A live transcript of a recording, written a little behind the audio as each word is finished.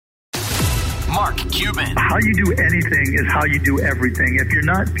Mark Cuban. How you do anything is how you do everything. If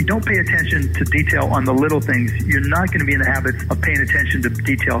you don't pay attention to detail on the little things, you're not going to be in the habit of paying attention to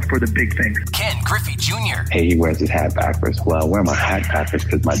detail for the big things. Ken Griffey Jr. Hey, he wears his hat backwards. Well, I wear my hat backwards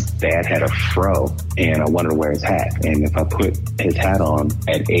because my dad had a fro and I wanted to wear his hat. And if I put his hat on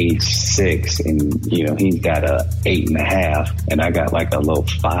at age 6 and, he's got a 8.5 and I got like a low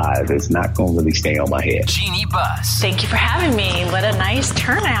 5, it's not going to really stay on my head. Jeannie Buss. Thank you for having me. What a nice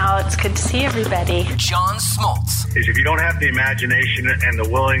turnout. It's good to see everybody. John Smoltz. Is if you don't have the imagination and the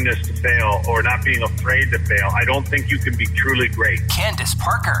willingness to fail or not being afraid to fail, I don't think you can be truly great. Candace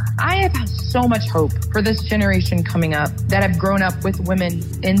Parker. I have so much hope for this generation coming up that have grown up with women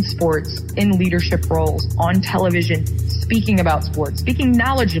in sports, in leadership roles, on television, speaking about sports, speaking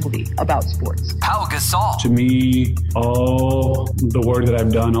knowledgeably about sports. Pau Gasol. To me, all the work that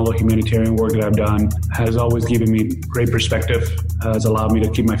I've done, all the humanitarian work that I've done has always given me great perspective, has allowed me to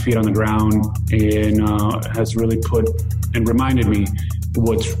keep my feet on the ground, and has really put and reminded me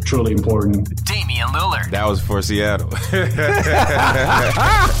what's truly important. Damian Lillard. That was for Seattle.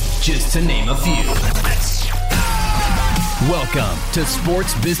 Just to name a few. Welcome to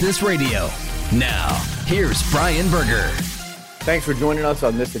Sports Business Radio. Now, here's Brian Berger. Thanks for joining us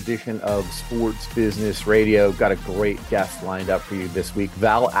on this edition of Sports Business Radio. Got a great guest lined up for you this week.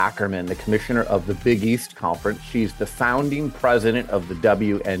 Val Ackerman, the commissioner of the Big East Conference. She's the founding president of the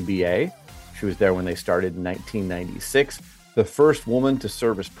WNBA. She was there when they started in 1996. The first woman to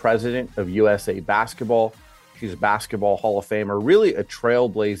serve as president of USA Basketball. She's a basketball Hall of Famer, really a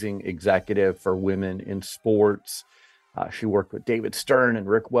trailblazing executive for women in sports. She worked with David Stern and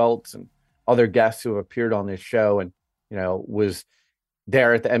Rick Welts and other guests who have appeared on this show, and was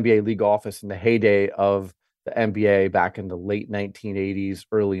there at the NBA league office in the heyday of the NBA back in the late 1980s,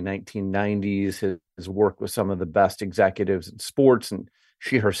 early 1990s, has worked with some of the best executives in sports, and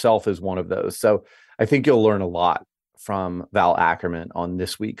she herself is one of those. So I think you'll learn a lot from Val Ackerman on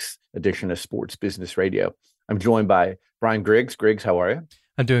this week's edition of Sports Business Radio. I'm joined by Brian Griggs. Griggs, how are you?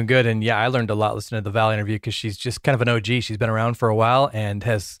 I'm doing good. And yeah, I learned a lot listening to the Val interview because she's just kind of an OG. She's been around for a while and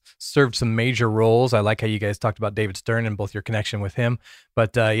has served some major roles. I like how you guys talked about David Stern and both your connection with him.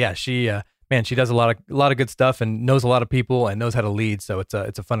 But yeah, she does a lot of good stuff and knows a lot of people and knows how to lead. So it's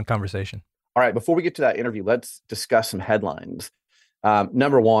a fun conversation. All right, before we get to that interview, let's discuss some headlines.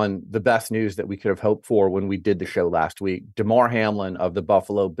 Number one, the best news that we could have hoped for when we did the show last week. Damar Hamlin of the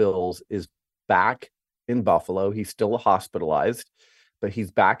Buffalo Bills is back in Buffalo. He's still hospitalized, but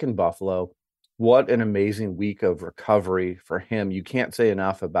he's back in Buffalo. What an amazing week of recovery for him. You can't say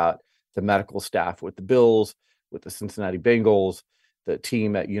enough about the medical staff with the Bills, with the Cincinnati Bengals, the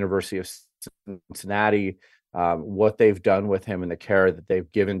team at University of Cincinnati. What they've done with him and the care that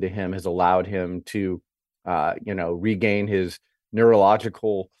they've given to him has allowed him to, regain his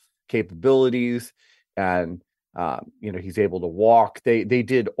neurological capabilities, and he's able to walk. They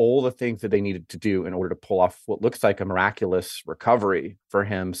did all the things that they needed to do in order to pull off what looks like a miraculous recovery for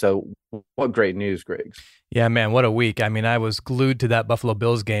him. So what great news, Griggs. Yeah, man, what a week. I mean, I was glued to that Buffalo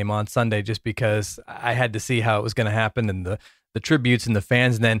Bills game on Sunday just because I had to see how it was going to happen, and the tributes and the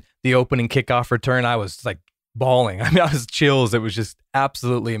fans, and then the opening kickoff return. I was like bawling. I mean, I was chills. It was just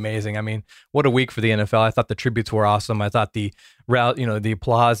absolutely amazing. I mean, what a week for the NFL. I thought the tributes were awesome. I thought the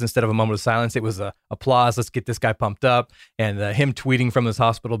applause, instead of a moment of silence, it was a applause. Let's get this guy pumped up. And him tweeting from his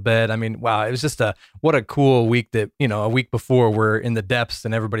hospital bed. I mean, wow, it was just what a cool week that, a week before we're in the depths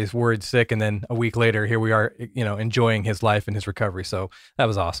and everybody's worried sick. And then a week later, here we are, enjoying his life and his recovery. So that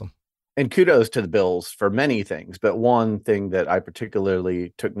was awesome. And kudos to the Bills for many things. But one thing that I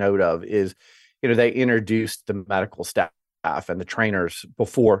particularly took note of is, they introduced the medical staff and the trainers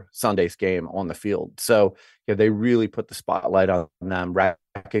before Sunday's game on the field. So they really put the spotlight on them,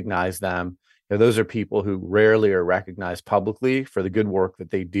 recognize them. Those are people who rarely are recognized publicly for the good work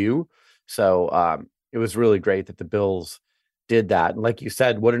that they do. So it was really great that the Bills did that. And like you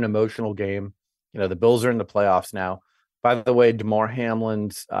said, what an emotional game. The Bills are in the playoffs now. By the way, Damar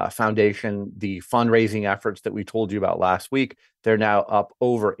Hamlin's foundation, the fundraising efforts that we told you about last week, they're now up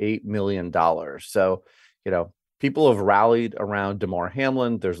over $8 million. So, people have rallied around Damar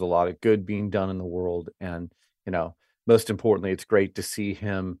Hamlin. There's a lot of good being done in the world. And, most importantly, it's great to see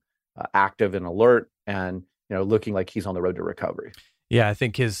him active and alert and, looking like he's on the road to recovery. Yeah, I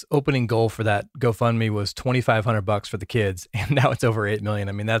think his opening goal for that GoFundMe was $2,500 for the kids, and now it's over $8 million.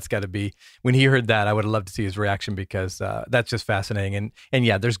 I mean, that's got to be, when he heard that, I would have loved to see his reaction because that's just fascinating. And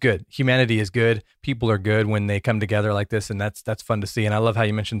yeah, there's good. Humanity is good. People are good when they come together like this, and that's fun to see. And I love how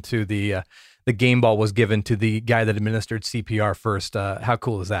you mentioned too the game ball was given to the guy that administered CPR first. How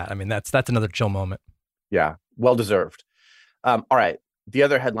cool is that? I mean, that's another chill moment. Yeah, well deserved. All right, the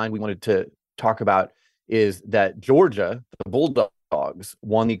other headline we wanted to talk about is that Georgia, the Bulldogs,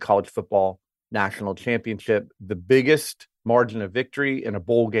 won the college football national championship, the biggest margin of victory in a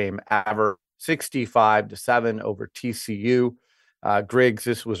bowl game ever, 65-7 over TCU. Griggs,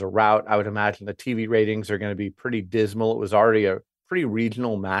 this was a rout. I would imagine the TV ratings are going to be pretty dismal. It was already a pretty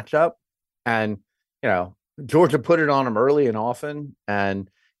regional matchup. And, Georgia put it on them early and often. And,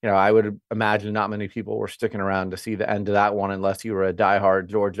 I would imagine not many people were sticking around to see the end of that one unless you were a diehard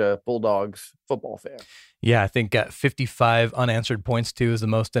Georgia Bulldogs football fan. Yeah, I think 55 unanswered points, too, is the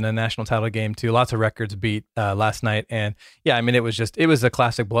most in a national title game, too. Lots of records beat last night. And yeah, I mean, it was a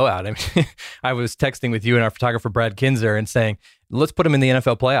classic blowout. I mean, I was texting with you and our photographer, Brad Kinzer, and saying, let's put them in the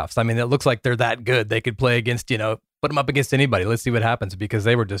NFL playoffs. I mean, it looks like they're that good. They could play against, put them up against anybody. Let's see what happens, because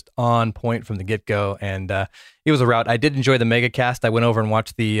they were just on point from the get-go. And it was a rout. I did enjoy the MegaCast. I went over and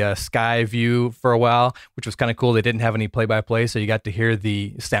watched the Sky View for a while, which was kind of cool. They didn't have any play-by-play, so you got to hear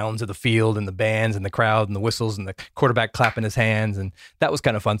the sounds of the field and the bands and the crowd and the whistles and the quarterback clapping his hands. And that was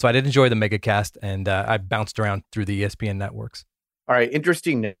kind of fun. So I did enjoy the MegaCast, and I bounced around through the ESPN networks. All right,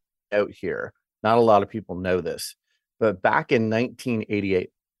 interesting note here. Not a lot of people know this, but back in 1988,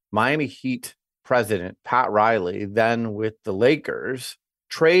 Miami Heat president Pat Riley, then with the Lakers,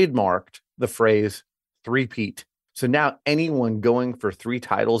 trademarked the phrase three-peat. So now anyone going for 3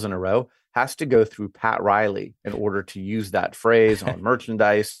 titles in a row has to go through Pat Riley in order to use that phrase on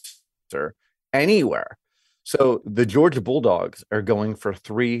merchandise or anywhere. So the Georgia Bulldogs are going for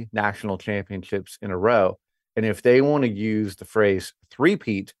 3 national championships in a row. And if they want to use the phrase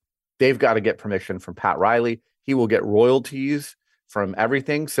three-peat, they've got to get permission from Pat Riley. He will get royalties from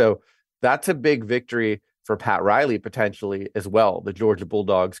everything. So that's a big victory for Pat Riley potentially as well. The Georgia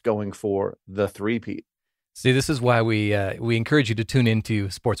Bulldogs going for the three-peat. See, this is why we encourage you to tune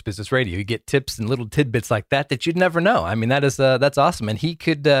into Sports Business Radio. You get tips and little tidbits like that you'd never know. I mean, that's awesome. And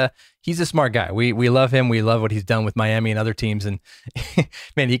he's a smart guy. We love him. We love what he's done with Miami and other teams. And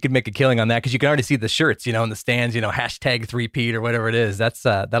man, he could make a killing on that, because you can already see the shirts, in the stands, hashtag three-peat or whatever it is.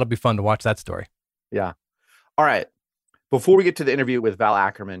 That'll be fun to watch that story. Yeah. All right. Before we get to the interview with Val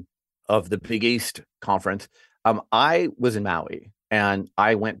Ackerman of the Big East Conference, I was in Maui and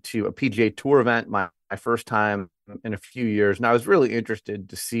I went to a PGA Tour event, my first time in a few years. And I was really interested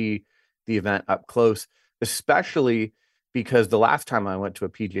to see the event up close, especially because the last time I went to a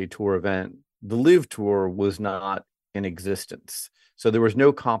PGA Tour event, the LIV Tour was not in existence. So there was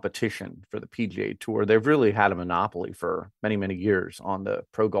no competition for the PGA Tour. They've really had a monopoly for many, many years on the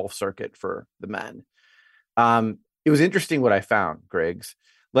pro golf circuit for the men. It was interesting what I found, Griggs.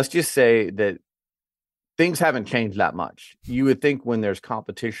 Let's just say that things haven't changed that much. You would think when there's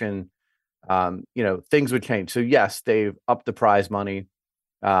competition, things would change. So yes, they've upped the prize money.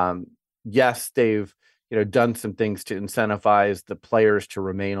 Yes, they've, done some things to incentivize the players to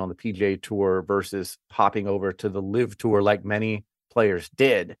remain on the PGA Tour versus hopping over to the LIV Tour like many players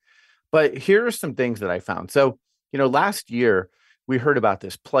did. But here are some things that I found. So, last year we heard about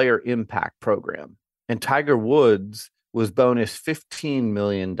this player impact program, and Tiger Woods was bonus $15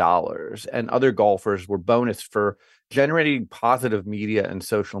 million, and other golfers were bonus for generating positive media and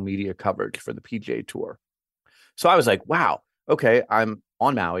social media coverage for the PGA Tour. So I was like, wow, okay, I'm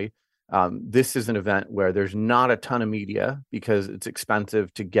on Maui. This is an event where there's not a ton of media because it's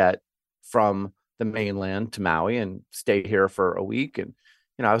expensive to get from the mainland to Maui and stay here for a week. And,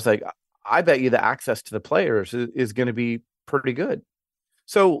 I was like, I bet you the access to the players is going to be pretty good.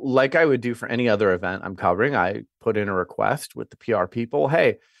 So like I would do for any other event I'm covering, I put in a request with the PR people.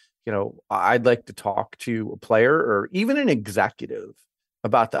 Hey, I'd like to talk to a player or even an executive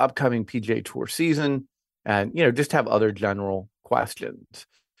about the upcoming PGA Tour season and, just have other general questions.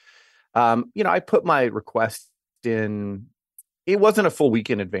 I put my request in. It wasn't a full week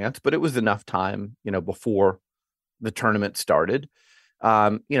in advance, but it was enough time, before the tournament started.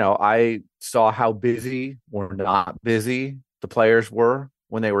 I saw how busy or not busy the players were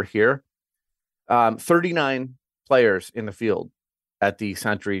when they were here. 39 players in the field at the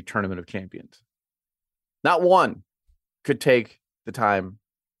Century Tournament of Champions. Not one could take the time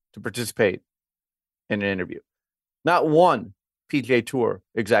to participate in an interview. Not one PGA Tour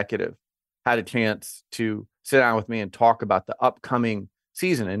executive had a chance to sit down with me and talk about the upcoming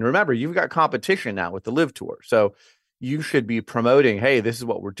season. And remember, you've got competition now with the LIV Tour. So you should be promoting, hey, this is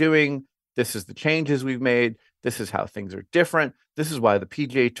what we're doing. This is the changes we've made. This is how things are different. This is why the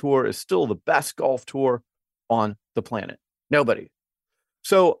PGA Tour is still the best golf tour on the planet. Nobody.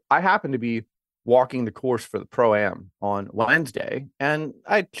 So I happened to be walking the course for the Pro-Am on Wednesday, and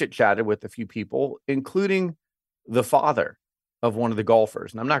I chit-chatted with a few people, including the father of one of the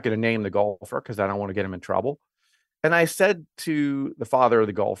golfers. And I'm not going to name the golfer because I don't want to get him in trouble. And I said to the father of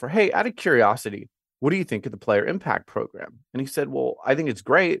the golfer, hey, out of curiosity, what do you think of the Player Impact Program? And he said, well, I think it's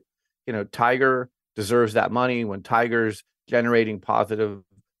great. Tiger deserves that money. When Tiger's generating positive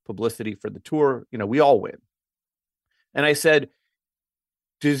publicity for the tour, we all win. And I said,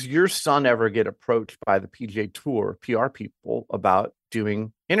 does your son ever get approached by the PGA Tour PR people about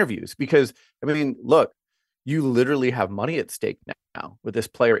doing interviews? Because, look, you literally have money at stake now with this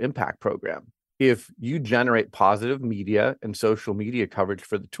Player Impact Program. If you generate positive media and social media coverage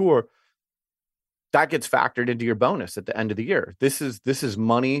for the tour, that gets factored into your bonus at the end of the year. This is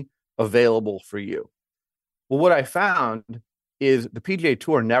money available for you. Well, what I found is the PGA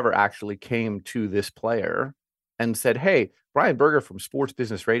Tour never actually came to this player and said, hey, Brian Berger from Sports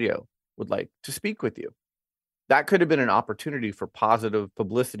Business Radio would like to speak with you. That could have been an opportunity for positive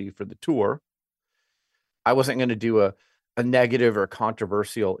publicity for the tour. I wasn't going to do a negative or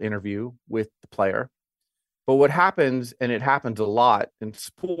controversial interview with the player. But what happens, and it happens a lot in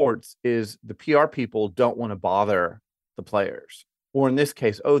sports, is the PR people don't want to bother the players. Or in this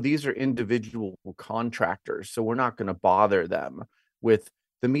case, these are individual contractors, so we're not going to bother them with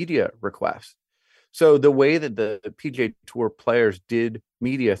the media request. So the way that the PGA Tour players did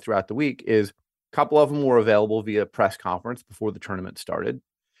media throughout the week is a couple of them were available via press conference before the tournament started.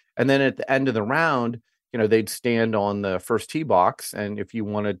 And then at the end of the round, they'd stand on the first tee box. And if you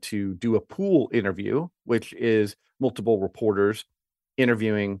wanted to do a pool interview, which is multiple reporters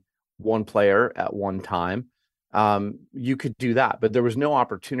interviewing one player at one time, you could do that. But there was no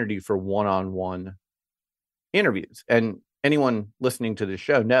opportunity for one-on-one interviews. And anyone listening to the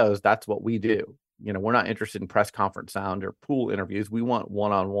show knows that's what we do. We're not interested in press conference sound or pool interviews. We want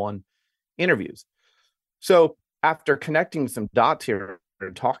one-on-one interviews. So after connecting some dots here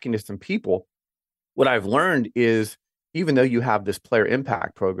and talking to some people, what I've learned is even though you have this Player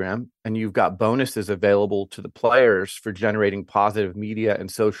Impact Program and you've got bonuses available to the players for generating positive media and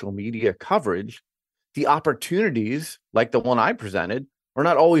social media coverage, the opportunities like the one I presented are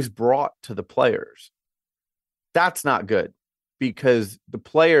not always brought to the players. That's not good because the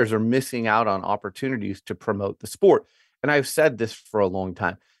players are missing out on opportunities to promote the sport. And I've said this for a long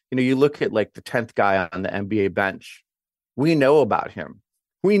time. You look at like the 10th guy on the NBA bench. We know about him.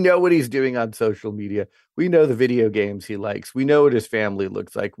 We know what he's doing on social media. We know the video games he likes. We know what his family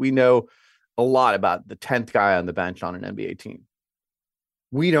looks like. We know a lot about the 10th guy on the bench on an NBA team.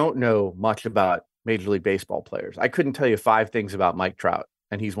 We don't know much about Major League Baseball players. I couldn't tell you 5 things about Mike Trout,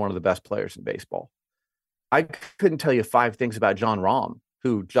 and he's one of the best players in baseball. I couldn't tell you 5 things about Jon Rahm,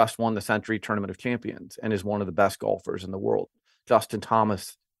 who just won the Century Tournament of Champions and is one of the best golfers in the world. Justin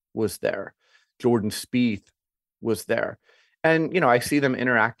Thomas was there. Jordan Spieth was there. And, I see them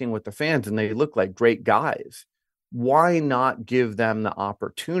interacting with the fans and they look like great guys. Why not give them the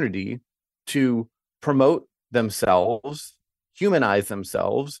opportunity to promote themselves, humanize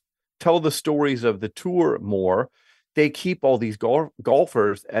themselves, tell the stories of the tour more? They keep all these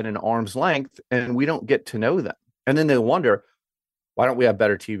golfers at an arm's length and we don't get to know them. And then they wonder, why don't we have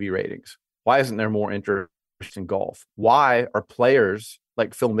better TV ratings? Why isn't there more interest in golf? Why are players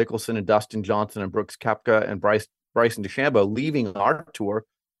like Phil Mickelson and Dustin Johnson and Brooks Koepka and Bryson DeChambeau leaving our tour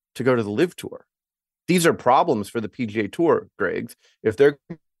to go to the LIV Tour? These are problems for the PGA Tour, Griggs. If they're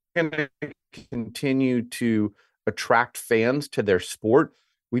going to continue to attract fans to their sport,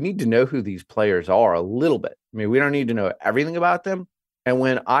 we need to know who these players are a little bit. We don't need to know everything about them. And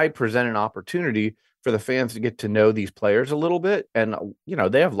when I present an opportunity for the fans to get to know these players a little bit, and,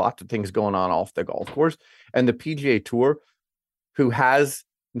 they have lots of things going on off the golf course, and the PGA Tour, who has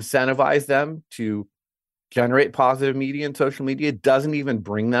incentivized them to generate positive media and social media, doesn't even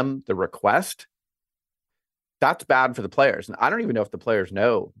bring them the request, that's bad for the players. And I don't even know if the players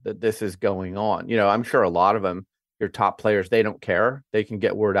know that this is going on. I'm sure a lot of them, your top players, they don't care. They can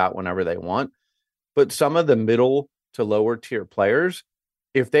get word out whenever they want. But some of the middle to lower tier players,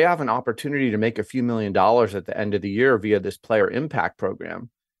 if they have an opportunity to make a few $1 million at the end of the year via this Player Impact Program,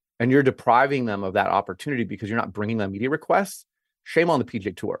 and you're depriving them of that opportunity because you're not bringing them media requests, shame on the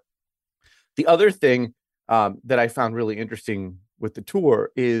PGA Tour. The other thing that I found really interesting with the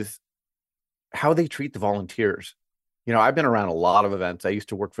tour is how they treat the volunteers. I've been around a lot of events. I used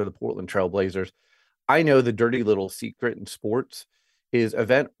to work for the Portland Trail Blazers. I know the dirty little secret in sports is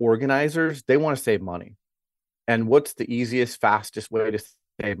event organizers, they want to save money. And what's the easiest, fastest way to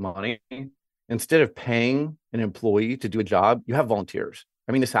save money? Instead of paying an employee to do a job, you have volunteers.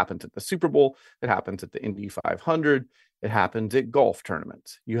 This happens at the Super Bowl. It happens at the Indy 500. It happens at golf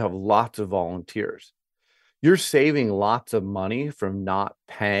tournaments. You have lots of volunteers. You're saving lots of money from not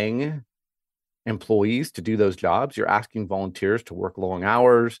paying employees to do those jobs. You're asking volunteers to work long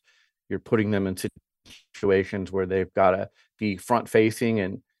hours. You're putting them in situations where they've got to be front facing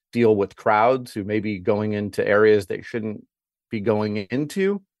and deal with crowds who may be going into areas they shouldn't be going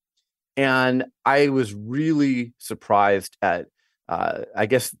into. And I was really surprised at, I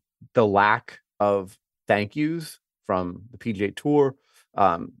guess, the lack of thank yous from the PGA Tour,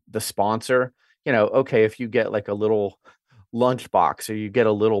 the sponsor. Okay, if you get like a little lunchbox, or you get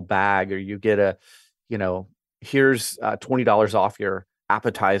a little bag, or you get a, here's $20 off your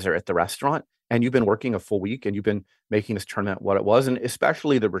appetizer at the restaurant, and you've been working a full week and you've been making this tournament what it was, and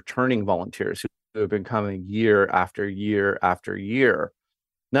especially the returning volunteers who have been coming year after year after year,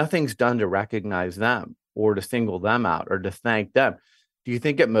 nothing's done to recognize them or to single them out or to thank them. Do you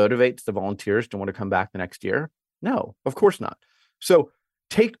think it motivates the volunteers to want to come back the next year? No, of course not. So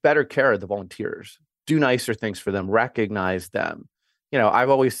take better care of the volunteers, do nicer things for them, recognize them. I've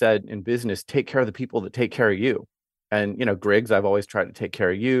always said in business, take care of the people that take care of you. And, Griggs, I've always tried to take care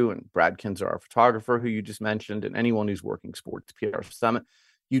of you, and Brad Kinzer, our photographer, who you just mentioned, and anyone who's working Sports PR Summit.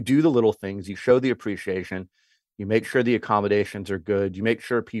 You do the little things, you show the appreciation, you make sure the accommodations are good, you make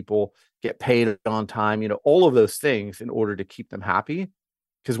sure people get paid on time, all of those things in order to keep them happy.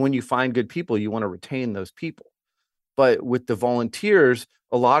 Because when you find good people, you want to retain those people. But with the volunteers,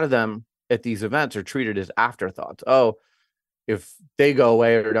 a lot of them at these events are treated as afterthoughts. Oh, if they go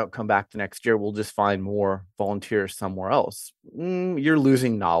away or don't come back the next year, we'll just find more volunteers somewhere else. You're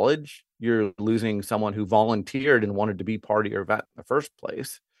losing knowledge. You're losing someone who volunteered and wanted to be part of your event in the first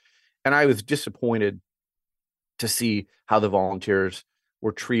place. And I was disappointed to see how the volunteers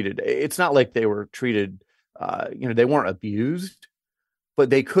were treated. It's not like they were treated, they weren't abused, but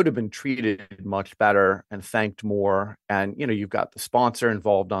they could have been treated much better and thanked more. And, you've got the sponsor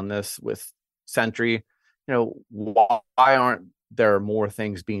involved on this with Sentry. Why aren't there more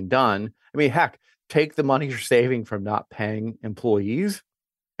things being done? I mean, heck, take the money you're saving from not paying employees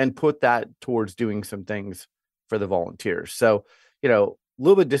and put that towards doing some things for the volunteers. So, a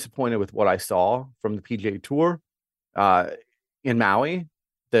little bit disappointed with what I saw from the PGA Tour in Maui.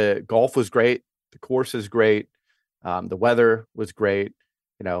 The golf was great. The course is great. The weather was great.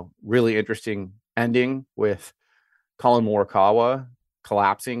 Really interesting ending with Colin Morikawa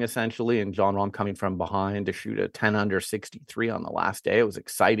collapsing essentially, and Jon Rahm coming from behind to shoot a 10 under 63 on the last day. It was an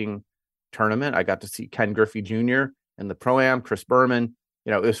exciting tournament. I got to see Ken Griffey Jr. in the Pro-Am, Chris Berman.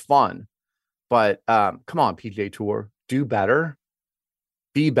 It was fun. But come on, PGA Tour, do better.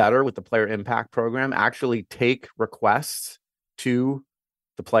 Be better with the player impact program. Actually take requests to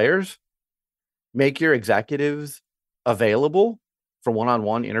the players. Make your executives available for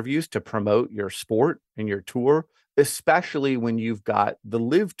one-on-one interviews to promote your sport and your tour, especially when you've got the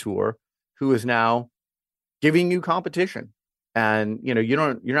Live Tour, who is now giving you competition. And,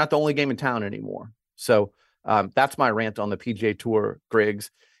 you're not the only game in town anymore. So that's my rant on the PGA Tour,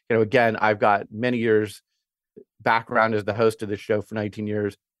 Griggs. Again, I've got many years background as the host of this show for 19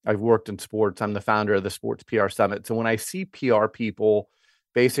 years. I've worked in sports. I'm the founder of the Sports PR Summit. So when I see PR people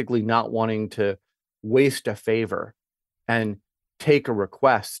basically not wanting to waste a favor and take a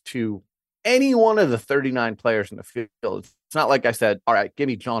request to any one of the 39 players in the field, it's not like I said, all right, give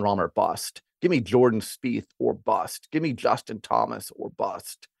me Jon Rahm or bust. Give me Jordan Spieth or bust. Give me Justin Thomas or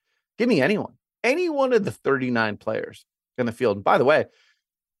bust. Give me anyone. Any one of the 39 players in the field. And by the way,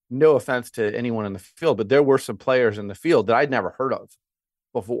 no offense to anyone in the field, but there were some players in the field that I'd never heard of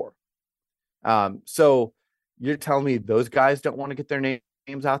before. So you're telling me those guys don't want to get their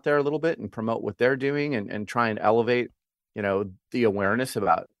names out there a little bit and promote what they're doing and try and elevate, the awareness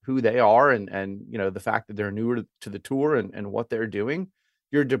about who they are and the fact that they're newer to the tour and what they're doing.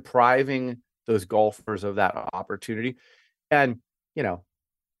 You're depriving those golfers of that opportunity. And,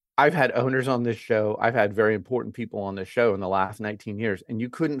 I've had owners on this show. I've had very important people on this show in the last 19 years, and you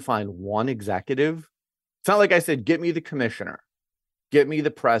couldn't find one executive. It's not like I said, get me the commissioner, get me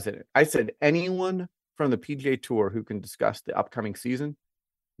the president. I said, anyone from the PGA Tour who can discuss the upcoming season,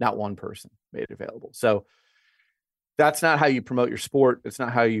 not one person made it available. So that's not how you promote your sport. It's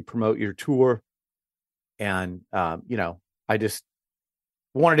not how you promote your tour. And, I just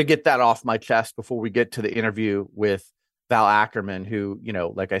wanted to get that off my chest before we get to the interview with Val Ackerman, who,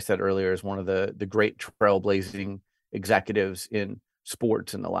 like I said earlier, is one of the great trailblazing executives in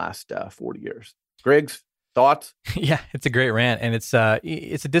sports in the last 40 years. Griggs, thoughts? Yeah, it's a great rant, and it's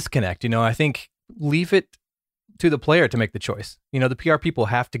a disconnect. I think leave it to the player to make the choice. The PR people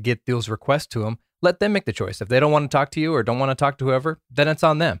have to get those requests to them. Let them make the choice. If they don't want to talk to you or don't want to talk to whoever, then it's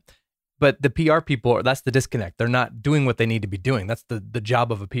on them. But the PR people, that's the disconnect. They're not doing what they need to be doing. That's the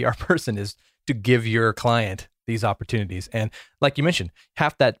job of a PR person, is to give your client these opportunities. And like you mentioned,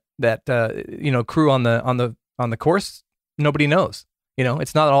 half that crew on the course, nobody knows. You know,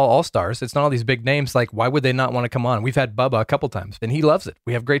 it's not all stars. It's not all these big names. Like, why would they not want to come on? We've had Bubba a couple times, and he loves it.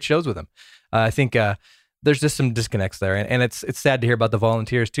 We have great shows with him. I think there's just some disconnects there, and it's sad to hear about the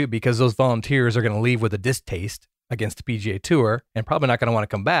volunteers too, because those volunteers are going to leave with a distaste against the PGA Tour and probably not going to want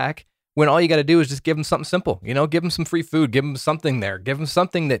to come back. When all you got to do is just give them something simple. You know, give them some free food, give them something there, give them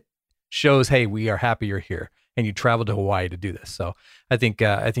something that shows, hey, we are happy you're here, and you traveled to Hawaii to do this. So I think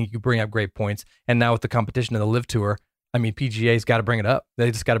you bring up great points. And now with the competition of the Live Tour, I mean, PGA's got to bring it up.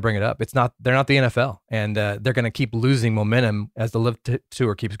 They just got to bring it up. They're not the NFL, and they're going to keep losing momentum as the Live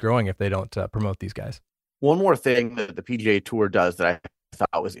Tour keeps growing if they don't promote these guys. One more thing that the PGA Tour does that I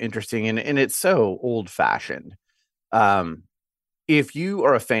thought was interesting, and it's so old-fashioned. If you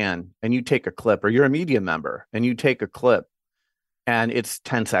are a fan and you take a clip, or you're a media member and you take a clip and it's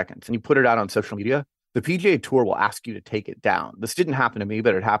 10 seconds and you put it out on social media, the PGA Tour will ask you to take it down. This didn't happen to me,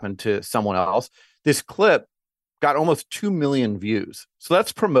 but it happened to someone else. This clip got almost 2 million views. So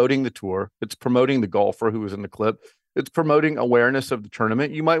that's promoting the tour. It's promoting the golfer who was in the clip. It's promoting awareness of the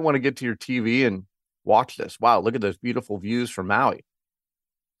tournament. You might want to get to your TV and watch this. Wow, look at those beautiful views from Maui.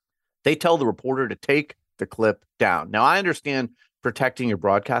 They tell the reporter to take the clip down. Now, I understand protecting your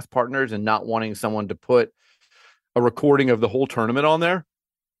broadcast partners and not wanting someone to put a recording of the whole tournament on there,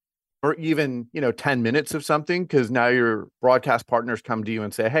 or even, 10 minutes of something, because now your broadcast partners come to you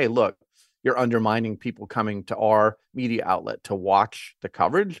and say, hey, look, you're undermining people coming to our media outlet to watch the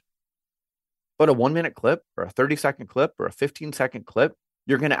coverage. But a 1-minute clip or a 30-second clip or a 15-second clip,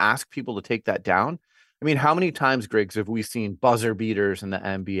 you're going to ask people to take that down. I mean, how many times, Griggs, have we seen buzzer beaters in the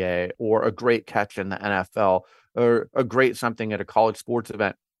NBA, or a great catch in the NFL, or a great something at a college sports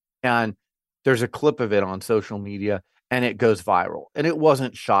event, and there's a clip of it on social media and it goes viral? And it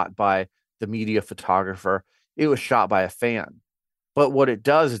wasn't shot by the media photographer. It was shot by a fan. But what it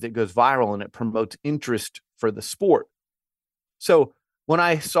does is it goes viral and it promotes interest for the sport. So when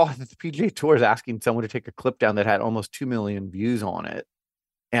I saw that the PGA Tour is asking someone to take a clip down that had almost 2 million views on it,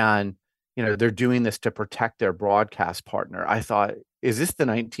 and they're doing this to protect their broadcast partner, I thought, is this the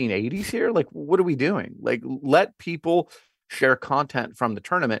 1980s here? Like, what are we doing? Like, let people share content from the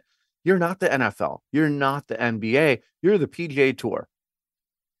tournament. You're not the NFL. You're not the NBA. You're the PGA Tour.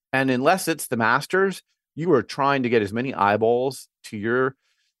 And unless it's the Masters, you are trying to get as many eyeballs to your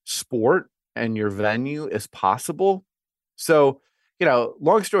sport and your venue as possible. So,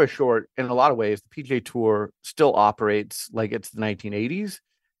 long story short, in a lot of ways, the PGA Tour still operates like it's the 1980s.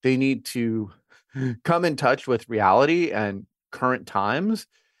 They need to come in touch with reality and current times.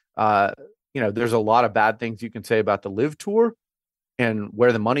 There's a lot of bad things you can say about the Live Tour and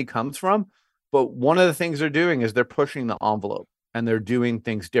where the money comes from. But one of the things they're doing is they're pushing the envelope, and they're doing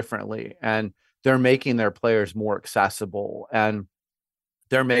things differently, and they're making their players more accessible, and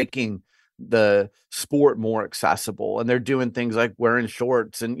they're making the sport more accessible, and they're doing things like wearing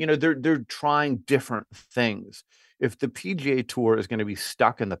shorts, and they're trying different things. If the PGA Tour is going to be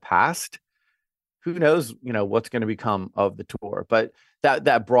stuck in the past, who knows, what's going to become of the tour. But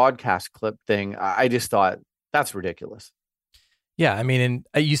that broadcast clip thing, I just thought that's ridiculous. Yeah, I mean,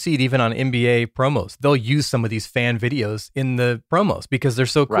 and you see it even on NBA promos. They'll use some of these fan videos in the promos because they're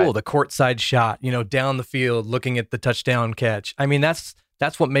so cool. Right. The courtside shot, down the field, looking at the touchdown catch. I mean, that's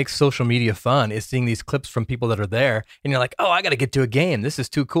what makes social media fun, is seeing these clips from people that are there. And you're like, oh, I got to get to a game. This is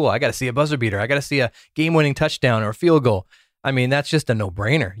too cool. I got to see a buzzer beater. I got to see a game-winning touchdown or a field goal. I mean, that's just a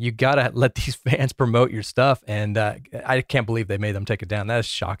no-brainer. You got to let these fans promote your stuff. And I can't believe they made them take it down. That is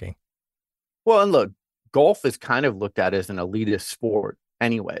shocking. Well, and look, golf is kind of looked at as an elitist sport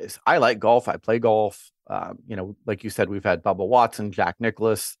anyways. I like golf. I play golf. Like you said, we've had Bubba Watson, Jack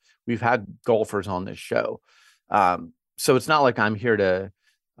Nicklaus. We've had golfers on this show. So it's not like I'm here to,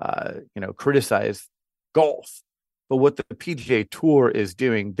 criticize golf. But what the PGA Tour is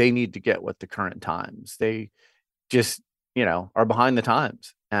doing, they need to get with the current times. They just, are behind the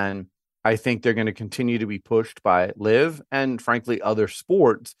times. And I think they're going to continue to be pushed by Live and, frankly, other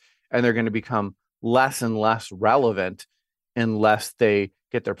sports. And they're going to become less and less relevant unless they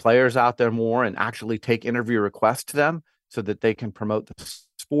get their players out there more and actually take interview requests to them so that they can promote the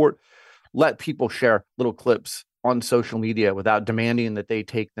sport. Let people share little clips on social media without demanding that they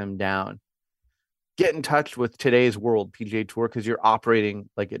take them down. Get in touch with today's world, PGA Tour, because you're operating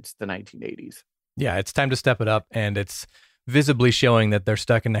like it's the 1980s. Yeah, it's time to step it up, and it's visibly showing that they're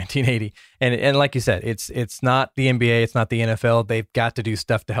stuck in 1980. And like you said, it's not the NBA, it's not the NFL. They've got to do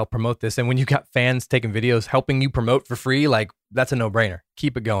stuff to help promote this. And when you got fans taking videos, helping you promote for free, like, that's a no-brainer.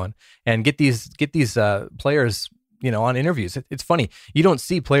 Keep it going and get these players, on interviews. It's funny. You don't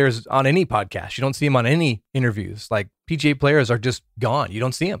see players on any podcast. You don't see them on any interviews. Like, PGA players are just gone. You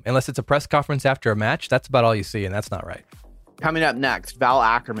don't see them unless it's a press conference after a match. That's about all you see, and that's not right. Coming up next, Val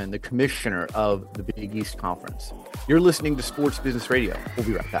Ackerman, the commissioner of the Big East Conference. You're listening to Sports Business Radio. We'll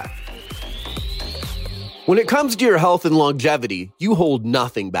be right back. When it comes to your health and longevity, you hold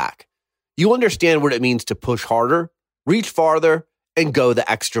nothing back. You understand what it means to push harder, reach farther, and go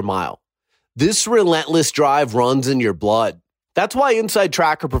the extra mile. This relentless drive runs in your blood. That's why Inside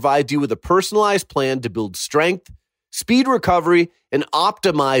Tracker provides you with a personalized plan to build strength, speed recovery, and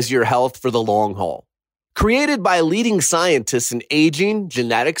optimize your health for the long haul. Created by leading scientists in aging,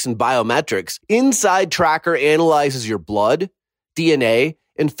 genetics, and biometrics, Inside Tracker analyzes your blood, DNA,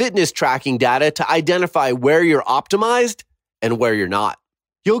 and fitness tracking data to identify where you're optimized and where you're not.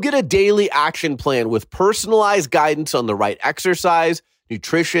 You'll get a daily action plan with personalized guidance on the right exercise,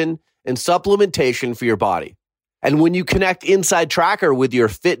 nutrition, and supplementation for your body. And when you connect Inside Tracker with your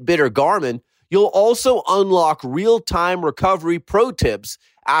Fitbit or Garmin, you'll also unlock real-time recovery pro tips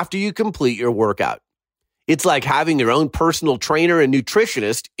after you complete your workout. It's like having your own personal trainer and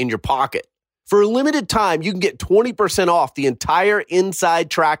nutritionist in your pocket. For a limited time, you can get 20% off the entire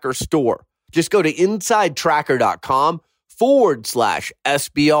Inside Tracker store. Just go to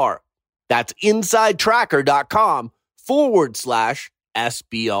insidetracker.com/SBR. That's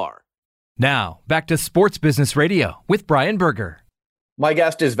insidetracker.com/SBR. Now, back to Sports Business Radio with Brian Berger. My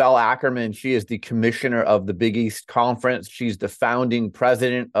guest is Val Ackerman. She is the commissioner of the Big East Conference. She's the founding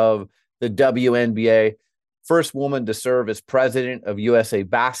president of the WNBA, first woman to serve as president of USA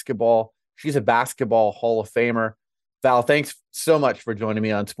Basketball. She's a basketball Hall of Famer. Val, thanks so much for joining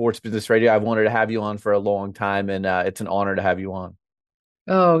me on Sports Business Radio. I've wanted to have you on for a long time, and it's an honor to have you on.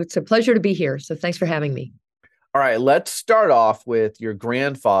 Oh, it's a pleasure to be here. So thanks for having me. All right, let's start off with your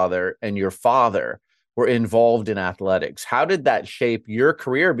grandfather and your father were involved in athletics. How did that shape your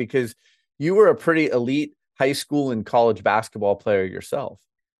career? Because you were a pretty elite high school and college basketball player yourself.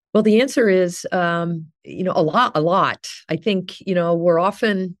 Well, the answer is, a lot. I think, we're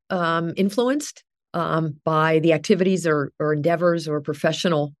often influenced by the activities or endeavors or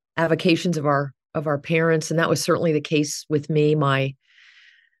professional avocations of our parents. And that was certainly the case with me. My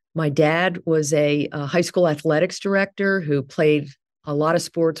dad was a high school athletics director who played a lot of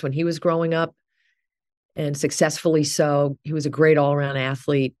sports when he was growing up, and successfully so. He was a great all-around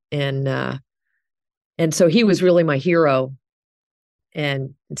athlete. And so he was really my hero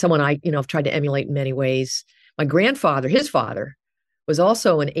and someone I, have tried to emulate in many ways. My grandfather, his father, was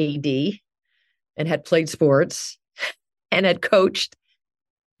also an AD and had played sports and had coached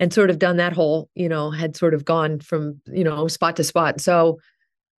and sort of done that whole, had sort of gone from, spot to spot. So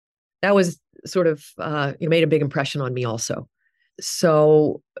that was sort of, made a big impression on me also.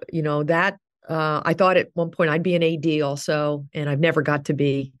 So, that I thought at one point I'd be an AD also, and I've never got to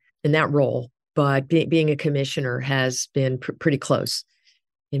be in that role. But being a commissioner has been pretty close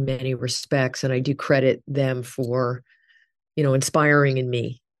in many respects. And I do credit them for, inspiring in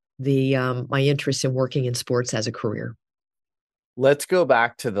me my interest in working in sports as a career. Let's go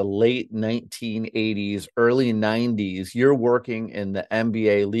back to the late 1980s, early 90s. You're working in the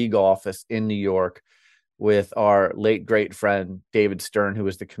NBA league office in New York with our late great friend, David Stern, who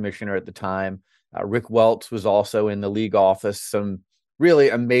was the commissioner at the time. Rick Welts was also in the league office. Some really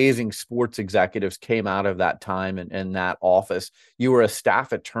amazing sports executives came out of that time and that office. You were a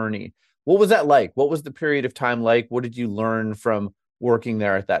staff attorney. What was that like? What was the period of time like? What did you learn from working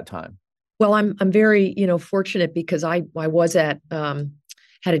there at that time? Well, I'm very, fortunate because I was had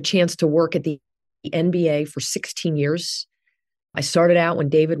a chance to work at the NBA for 16 years. I started out when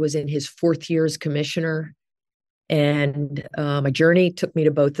David was in his fourth year as commissioner, and my journey took me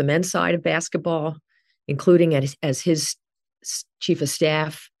to both the men's side of basketball, including as his chief of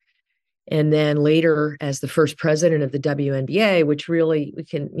staff, and then later as the first president of the WNBA, which really we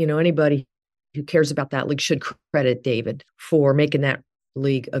can, anybody who cares about that league should credit David for making that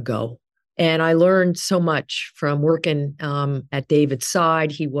league a go. And I learned so much from working at David's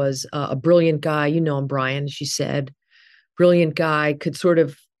side. He was a brilliant guy. You know him, Brian, as you said. Brilliant guy, could sort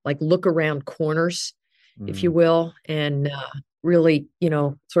of like look around corners, if you will, and really,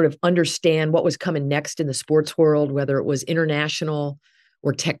 sort of understand what was coming next in the sports world, whether it was international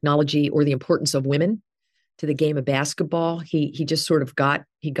or technology or the importance of women to the game of basketball. He just sort of got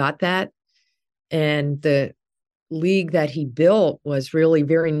that. And the league that he built was really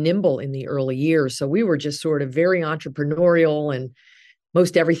very nimble in the early years. So we were just sort of very entrepreneurial, and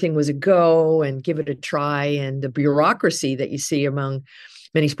most everything was a go and give it a try. And the bureaucracy that you see among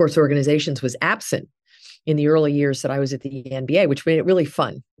many sports organizations was absent in the early years that I was at the NBA, which made it really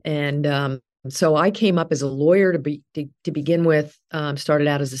fun. And so I came up as a lawyer to begin with, started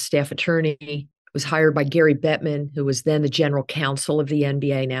out as a staff attorney, was hired by Gary Bettman, who was then the general counsel of the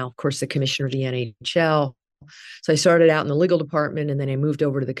NBA, now, of course, the commissioner of the NHL. So I started out in the legal department, and then I moved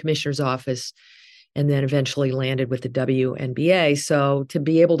over to the commissioner's office, and then eventually landed with the WNBA. So to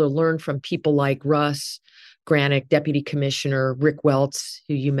be able to learn from people like Russ Granick, Deputy Commissioner, Rick Welts,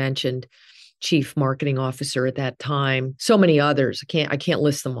 who you mentioned, Chief Marketing Officer at that time, so many others, I can't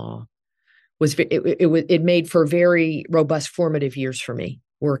list them all, it made for very robust formative years for me,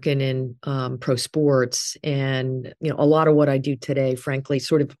 working in pro sports. And, a lot of what I do today, frankly,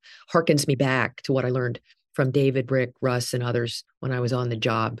 sort of harkens me back to what I learned from David, Rick, Russ, and others when I was on the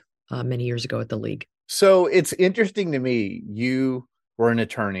job many years ago at the league. So it's interesting to me. You were an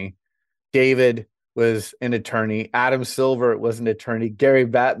attorney. David was an attorney. Adam Silver was an attorney. Gary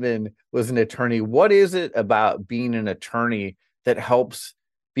Bettman was an attorney. What is it about being an attorney that helps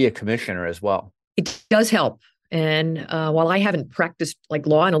be a commissioner as well? It does help. And while I haven't practiced like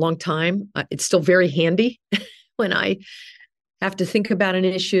law in a long time, it's still very handy when I have to think about an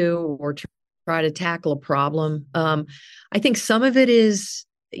issue or try to tackle a problem. I think some of it is,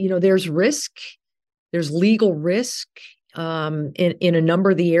 there's risk, there's legal risk in a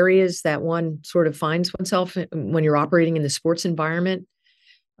number of the areas that one sort of finds oneself when you're operating in the sports environment.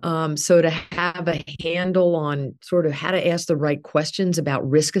 So to have a handle on sort of how to ask the right questions about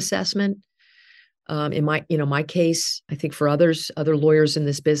risk assessment, in my case, I think for other lawyers in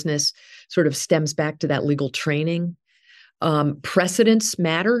this business, sort of stems back to that legal training. Precedents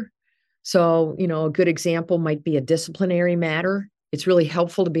matter. So, a good example might be a disciplinary matter. It's really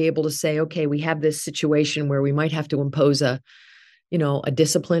helpful to be able to say, okay, we have this situation where we might have to impose a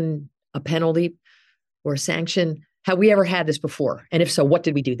discipline, a penalty, or a sanction. Have we ever had this before? And if so, what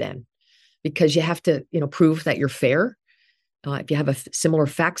did we do then? Because you have to, prove that you're fair. If you have a similar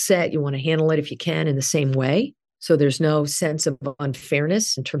fact set, you want to handle it, if you can, in the same way. So there's no sense of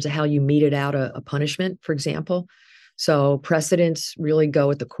unfairness in terms of how you meted out a punishment, for example. So precedents really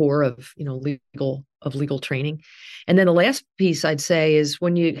go at the core of, legal training. And then the last piece I'd say is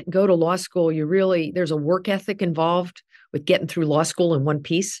when you go to law school, there's a work ethic involved with getting through law school in one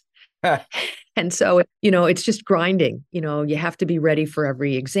piece. And so, it's just grinding. You have to be ready for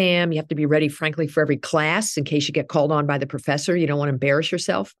every exam. You have to be ready, frankly, for every class in case you get called on by the professor. You don't want to embarrass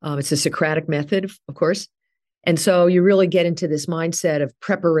yourself. It's a Socratic method, of course. And so you really get into this mindset of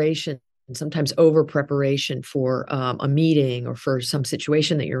preparation and sometimes over preparation for a meeting or for some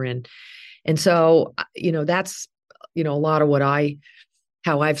situation that you're in. And so, that's, a lot of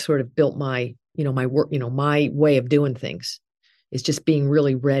how I've sort of built my, my work, my way of doing things is just being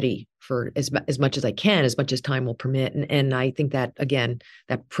really ready for as much as I can, as much as time will permit. And I think that, again,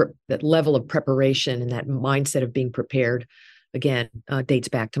 that level of preparation and that mindset of being prepared, again, dates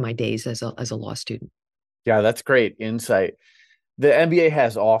back to my days as a law student. Yeah, that's great insight. The NBA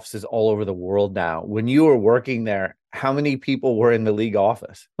has offices all over the world now. When you were working there, how many people were in the league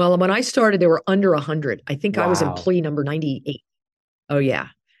office? Well, when I started, there were under 100. I think I was employee number 98. Oh, yeah.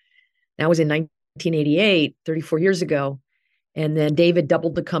 That was in 1988, 34 years ago. And then David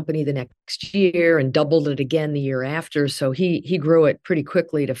doubled the company the next year and doubled it again the year after. So he grew it pretty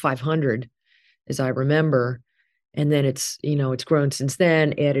quickly to 500, as I remember. And then it's grown since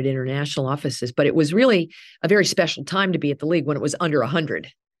then, added international offices. But it was really a very special time to be at the league when it was under 100,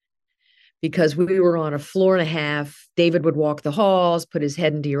 because we were on a floor and a half. David would walk the halls, put his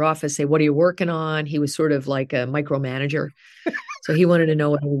head into your office, say, what are you working on? He was sort of like a micromanager. So he wanted to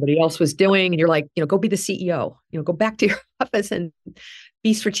know what everybody else was doing. And you're like, go be the CEO, go back to your office and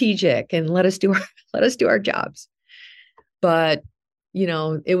be strategic and let us do our jobs. But,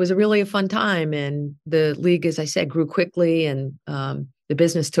 it was really a fun time. And the league, as I said, grew quickly, and the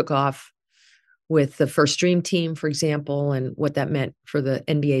business took off with the first Dream Team, for example, and what that meant for the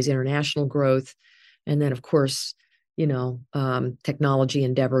NBA's international growth. And then, of course, technology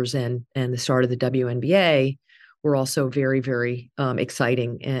endeavors and the start of the WNBA were also very, very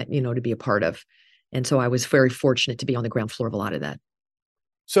exciting, to be a part of. And so I was very fortunate to be on the ground floor of a lot of that.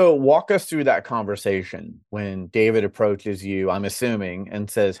 So walk us through that conversation when David approaches you, I'm assuming, and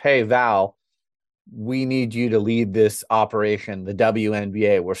says, hey, Val, we need you to lead this operation, the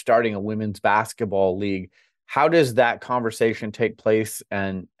WNBA. We're starting a women's basketball league. How does that conversation take place,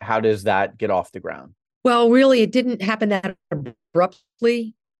 and how does that get off the ground? Well, really, it didn't happen that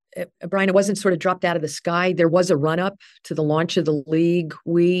abruptly. Brian, it wasn't sort of dropped out of the sky. There was a run up to the launch of the league.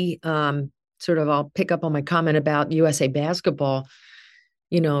 We I'll pick up on my comment about USA Basketball.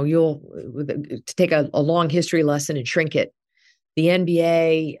 You'll to take a long history lesson and shrink it. The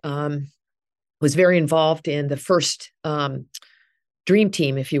NBA was very involved in the first Dream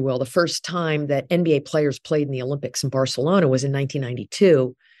Team, if you will. The first time that NBA players played in the Olympics in Barcelona was in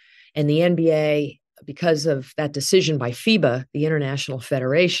 1992. And the NBA, because of that decision by FIBA, the International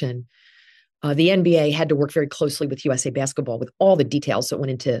Federation, the NBA had to work very closely with USA Basketball with all the details that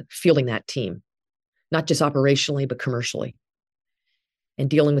went into fielding that team, not just operationally, but commercially, and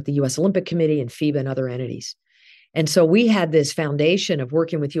dealing with the U.S. Olympic Committee and FIBA and other entities. And so we had this foundation of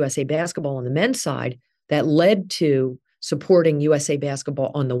working with USA Basketball on the men's side that led to supporting USA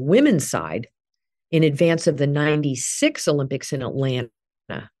Basketball on the women's side in advance of the 96 Olympics in Atlanta.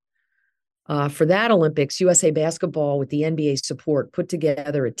 For that Olympics, USA Basketball, with the NBA support, put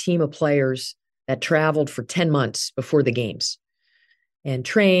together a team of players that traveled for 10 months before the games and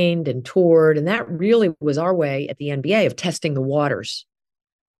trained and toured. And that really was our way at the NBA of testing the waters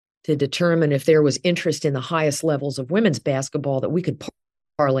to determine if there was interest in the highest levels of women's basketball that we could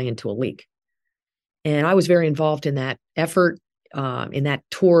parlay into a league. And I was very involved in that effort, in that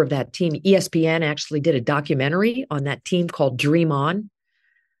tour of that team. ESPN actually did a documentary on that team called Dream On,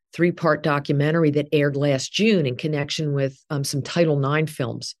 3-part documentary that aired last June in connection with some Title IX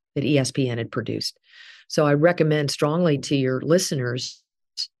films that ESPN had produced. So I recommend strongly to your listeners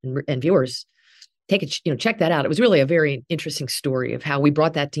and viewers, check that out. It was really a very interesting story of how we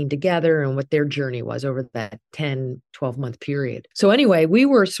brought that team together and what their journey was over that 10, 12-month period. So anyway, we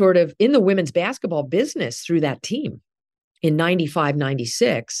were sort of in the women's basketball business through that team in 95,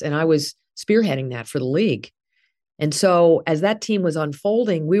 96, and I was spearheading that for the league. And so as that team was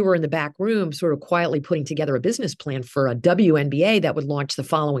unfolding, we were in the back room sort of quietly putting together a business plan for a WNBA that would launch the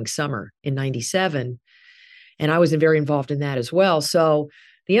following summer in 97. And I was very involved in that as well. So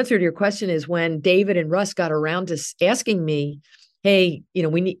the answer to your question is when David and Russ got around to asking me, hey,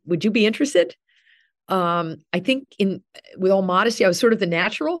 would you be interested? I think with all modesty, I was sort of the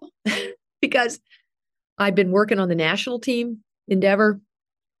natural because I'd been working on the national team endeavor.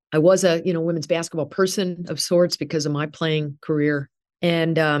 I was a, women's basketball person of sorts because of my playing career.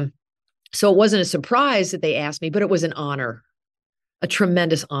 And so it wasn't a surprise that they asked me, but it was an honor, a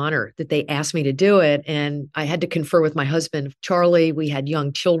tremendous honor that they asked me to do it. And I had to confer with my husband, Charlie. We had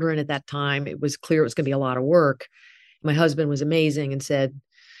young children at that time. It was clear it was going to be a lot of work. My husband was amazing and said,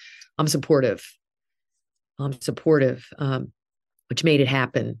 I'm supportive, which made it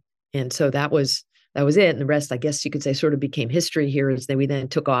happen. And so that was it. And the rest, I guess you could say, sort of became history here as we then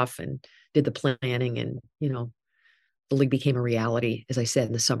took off and did the planning. And, the league became a reality, as I said,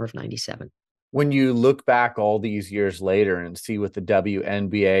 in the summer of 97. When you look back all these years later and see what the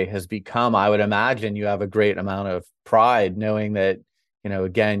WNBA has become, I would imagine you have a great amount of pride knowing that,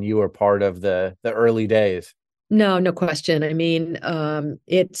 again, you were part of the early days. No question. I mean,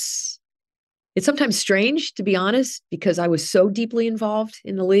 it's sometimes strange, to be honest, because I was so deeply involved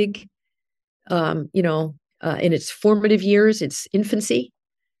in the league. In its formative years, its infancy.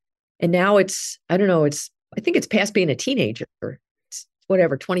 And now I think it's past being a teenager. It's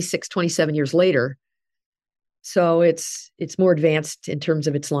 26, 27 years later. So it's more advanced in terms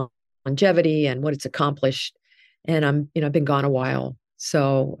of its longevity and what it's accomplished. And I've been gone a while.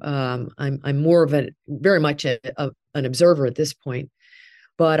 So I'm more of very much an observer at this point.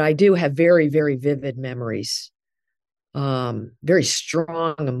 But I do have very, very vivid memories, very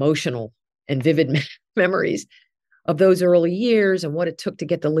strong emotional and vivid memories of those early years and what it took to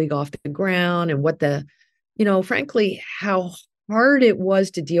get the league off the ground and what frankly, how hard it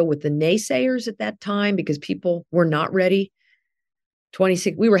was to deal with the naysayers at that time because people were not ready.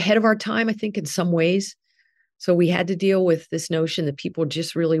 We were ahead of our time, I think, in some ways. So we had to deal with this notion that people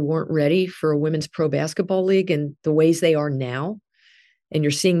just really weren't ready for a women's pro basketball league in the ways they are now. And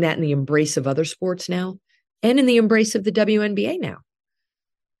you're seeing that in the embrace of other sports now and in the embrace of the WNBA now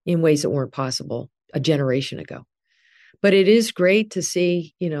in ways that weren't possible a generation ago. But it is great to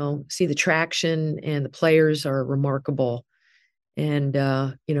see the traction, and the players are remarkable. And,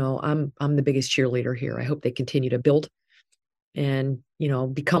 I'm the biggest cheerleader here. I hope they continue to build and,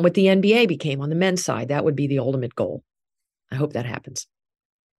 become what the NBA became on the men's side. That would be the ultimate goal. I hope that happens.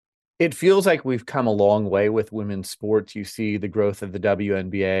 It feels like we've come a long way with women's sports. You see the growth of the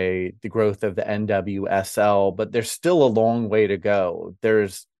WNBA, the growth of the NWSL, but there's still a long way to go.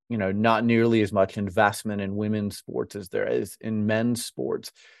 There's, not nearly as much investment in women's sports as there is in men's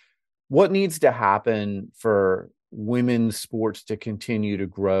sports. What needs to happen for women's sports to continue to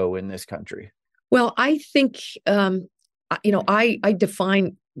grow in this country? Well, I think, I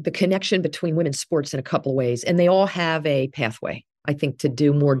define the connection between women's sports in a couple of ways, and they all have a pathway, I think, to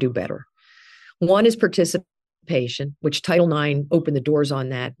do more, do better. One is participation, which Title IX opened the doors on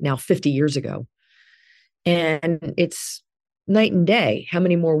that now 50 years ago. And it's night and day how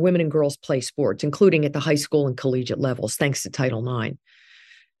many more women and girls play sports, including at the high school and collegiate levels, thanks to Title IX.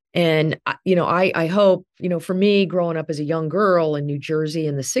 And, I hope, for me, growing up as a young girl in New Jersey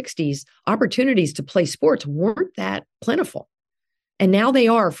in the 60s, opportunities to play sports weren't that plentiful. And now they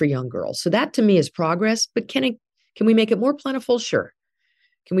are for young girls. So that to me is progress, but can we make it more plentiful? Sure.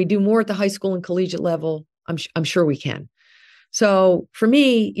 Can we do more at the high school and collegiate level? I'm sure we can. So for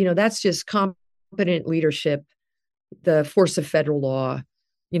me, that's just competent leadership, the force of federal law,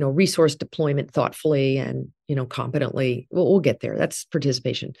 resource deployment thoughtfully and, competently. We'll get there. That's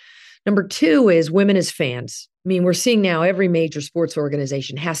participation. Number 2 is women as fans. I mean, we're seeing now every major sports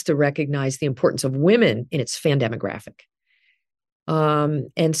organization has to recognize the importance of women in its fan demographic.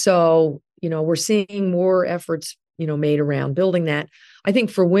 And so, we're seeing more efforts, made around building that. I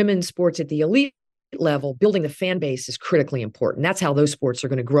think for women's sports at the elite level, building the fan base is critically important. That's how those sports are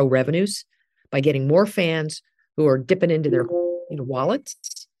going to grow revenues, by getting more fans who are dipping into their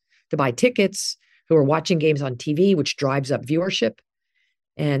wallets to buy tickets, who are watching games on TV, which drives up viewership.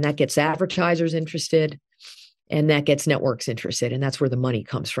 And that gets advertisers interested, and that gets networks interested. And that's where the money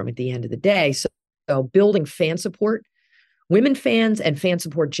comes from at the end of the day. So building fan support, women fans and fan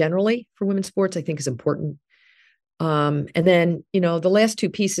support generally for women's sports, I think is important. And then, the last 2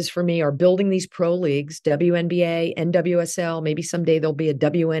 pieces for me are building these pro leagues, WNBA, NWSL, maybe someday there'll be a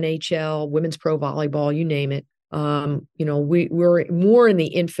WNHL, women's pro volleyball, you name it. We're more in the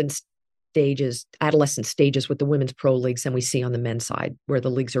infant stages, adolescent stages with the women's pro leagues than we see on the men's side, where the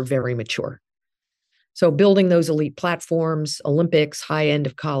leagues are very mature. So building those elite platforms, Olympics, high end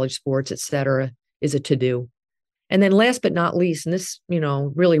of college sports, et cetera, is a to-do. And then last but not least, and this,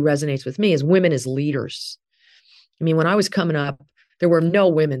 really resonates with me, is women as leaders. I mean, when I was coming up, there were no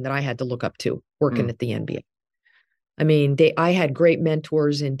women that I had to look up to working at the NBA. I mean, I had great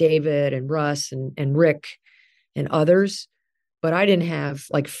mentors in David and Russ and Rick and others, but I didn't have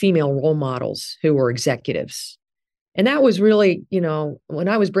like female role models who were executives. And that was really, when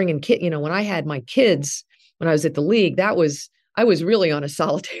I was bringing when I had my kids, when I was at the league, I was really on a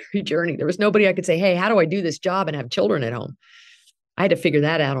solitary journey. There was nobody I could say, hey, how do I do this job and have children at home? I had to figure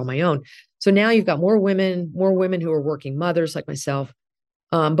that out on my own. So now you've got more women who are working mothers like myself.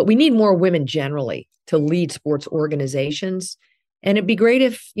 But we need more women generally to lead sports organizations. And it'd be great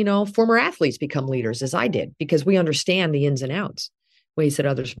if, former athletes become leaders, as I did, because we understand the ins and outs, ways that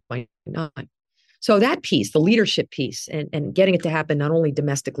others might not. So that piece, the leadership piece, and getting it to happen not only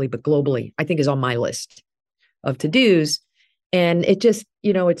domestically, but globally, I think is on my list of to-dos. And it just,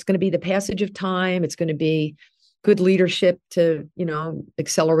 it's going to be the passage of time. It's going to be good leadership to,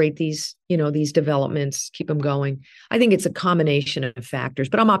 accelerate these, these developments, keep them going. I think it's a combination of factors,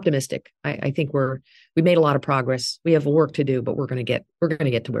 but I'm optimistic. I think we made a lot of progress. We have work to do, but we're going to get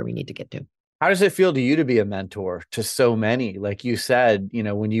to where we need to get to. How does it feel to you to be a mentor to so many? Like you said,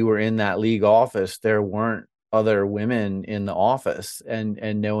 when you were in that league office, there weren't other women in the office, and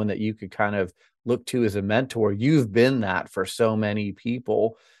knowing that you could kind of look to as a mentor, you've been that for so many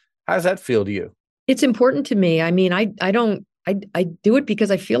people. How does that feel to you? It's important to me. I mean, I do it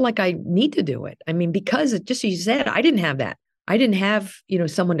because I feel like I need to do it. I mean, because just as you said, I didn't have that. I didn't have,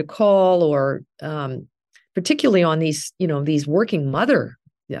 someone to call, or particularly on these, these working mother,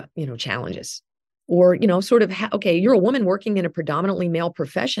 challenges, or, sort of, okay, you're a woman working in a predominantly male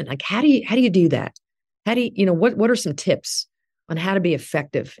profession. Like, how do you do that? How do you, what are some tips on how to be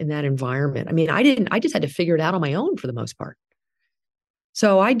effective in that environment? I mean, I just had to figure it out on my own for the most part.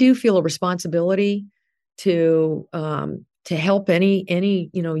 So I do feel a responsibility to help any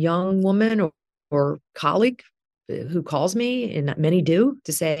young woman or colleague who calls me, and many do,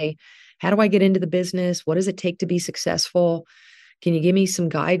 to say, how do I get into the business? What does it take to be successful? Can you give me some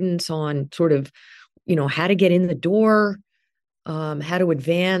guidance on sort of, how to get in the door, how to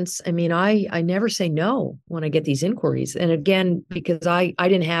advance? I mean, I never say no when I get these inquiries. And again, because I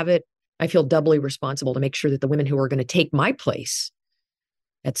didn't have it, I feel doubly responsible to make sure that the women who are going to take my place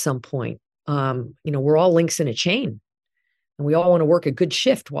at some point, we're all links in a chain, and we all want to work a good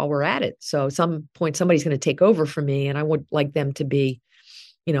shift while we're at it. So at some point, somebody's going to take over for me, and I would like them to be,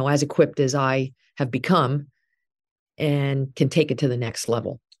 as equipped as I have become, and can take it to the next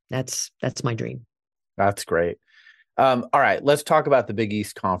level. That's my dream. That's great. All right, let's talk about the Big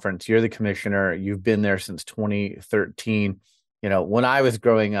East Conference. You're the commissioner. You've been there since 2013. When I was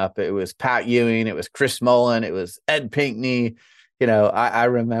growing up, it was Pat Ewing, it was Chris Mullin, it was Ed Pinckney. I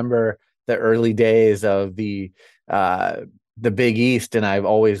remember the early days of the Big East, and I've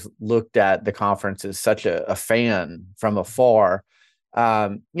always looked at the conference as such a fan from afar.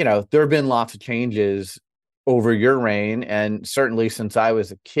 There have been lots of changes over your reign, and certainly since I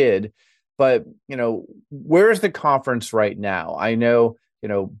was a kid. But, where's the conference right now? I know,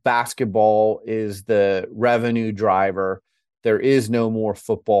 basketball is the revenue driver. There is no more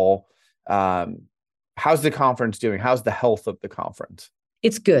football. How's the conference doing? How's the health of the conference?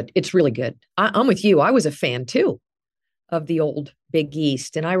 It's good. It's really good. I'm with you. I was a fan too. of the old Big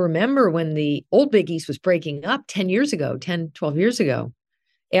East. And I remember when the old Big East was breaking up 12 years ago,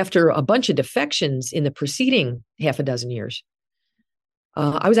 after a bunch of defections in the preceding half a dozen years.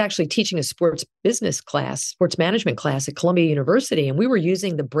 I was actually teaching a sports management class at Columbia University, and we were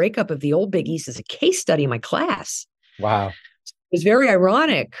using the breakup of the old Big East as a case study in my class. Wow. It was very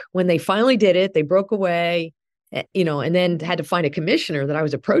ironic when they finally did it. They broke away, and then had to find a commissioner that I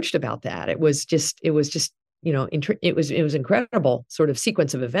was approached about that. It was just, it was incredible sort of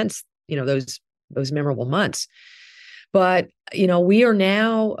sequence of events, those memorable months. But, we are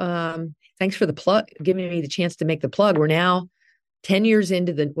now, thanks for the plug, giving me the chance to make the plug. We're now 10 years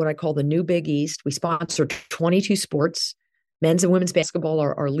into what I call the new Big East. We sponsor 22 sports. Men's and women's basketball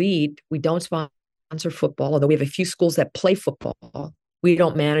are our lead. We don't sponsor football, although we have a few schools that play football. We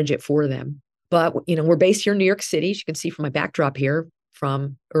don't manage it for them. But, we're based here in New York City, as you can see from my backdrop here,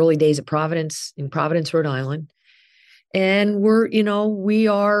 from early days at Providence, Rhode Island. And we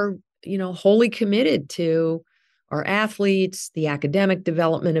are, wholly committed to our athletes, the academic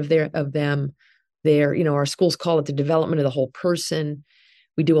development of them. Our schools call it the development of the whole person.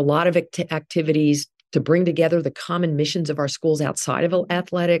 We do a lot of activities to bring together the common missions of our schools outside of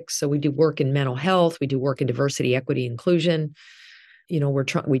athletics. So we do work in mental health. We do work in diversity, equity, inclusion.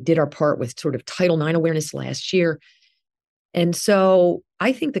 We did our part with sort of Title IX awareness last year. And so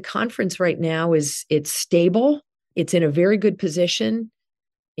I think the conference right now it's stable. It's in a very good position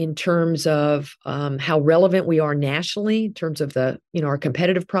in terms of how relevant we are nationally, in terms of our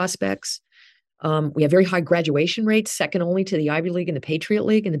competitive prospects. We have very high graduation rates, second only to the Ivy League and the Patriot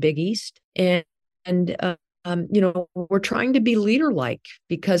League in the Big East. And we're trying to be leader-like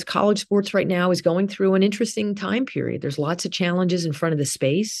because college sports right now is going through an interesting time period. There's lots of challenges in front of the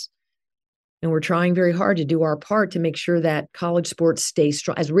space. And we're trying very hard to do our part to make sure that college sports stay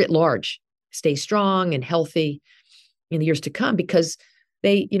strong, as writ large, stay strong and healthy in the years to come, because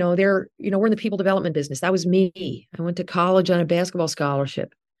we're in the people development business. That was me. I went to college on a basketball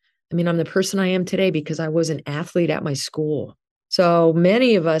scholarship. I'm the person I am today because I was an athlete at my school. So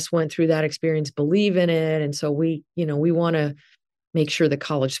many of us went through that experience, believe in it. And so we want to make sure that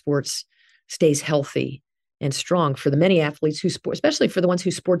college sports stays healthy and strong for the many athletes especially for the ones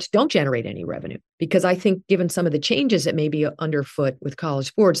whose sports don't generate any revenue. Because I think given some of the changes that may be underfoot with college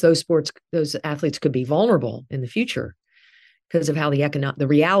sports, those athletes could be vulnerable in the future because of how the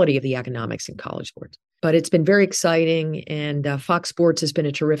reality of the economics in college sports. But it's been very exciting, and Fox Sports has been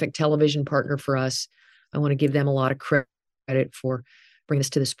a terrific television partner for us. I want to give them a lot of credit for bringing us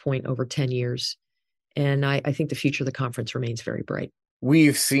to this point over 10 years. And I think the future of the conference remains very bright.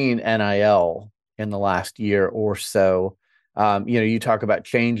 We've seen NIL in the last year or so. You talk about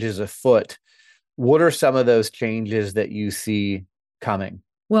changes afoot. What are some of those changes that you see coming?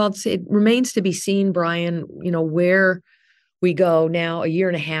 Well, it remains to be seen, Brian, where we go now a year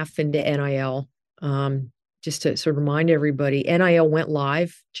and a half into NIL. Just to sort of remind everybody, NIL went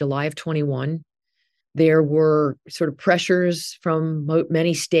live July of 21. There were sort of pressures from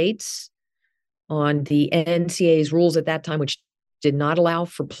many states on the NCAA's rules at that time, which did not allow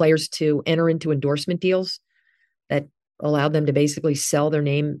for players to enter into endorsement deals that allowed them to basically sell their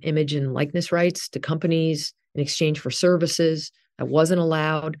name, image, and likeness rights to companies in exchange for services. That wasn't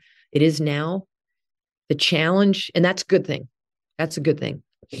allowed. It is now. The challenge, and that's a good thing. That's a good thing.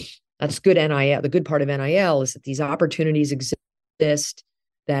 That's good NIL. The good part of NIL is that these opportunities exist,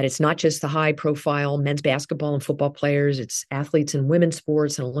 that it's not just the high profile men's basketball and football players, it's athletes in women's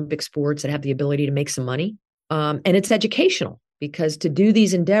sports and Olympic sports that have the ability to make some money. And it's educational, because to do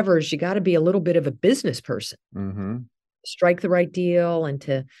these endeavors, you got to be a little bit of a business person, strike the right deal, and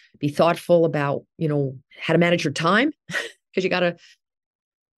to be thoughtful about, how to manage your time, because you got to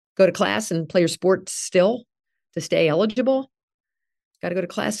go to class and play your sport still to stay eligible. Got to go to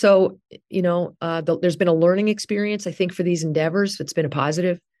class. So, there's been a learning experience, I think, for these endeavors. It's been a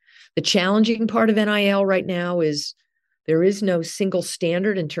positive. The challenging part of NIL right now is there is no single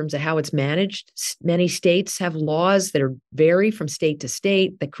standard in terms of how it's managed. Many states have laws that vary from state to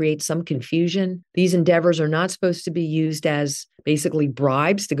state that create some confusion. These endeavors are not supposed to be used as basically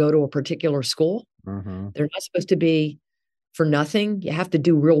bribes to go to a particular school. They're not supposed to be for nothing. You have to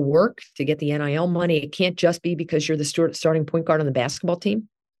do real work to get the NIL money. It can't just be because you're the starting point guard on the basketball team.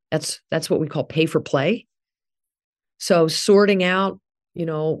 That's what we call pay for play. So sorting out,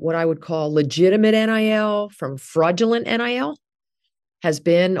 what I would call legitimate NIL from fraudulent NIL has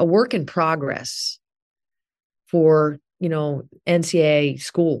been a work in progress for, NCAA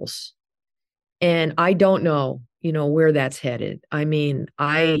schools. And I don't know, where that's headed.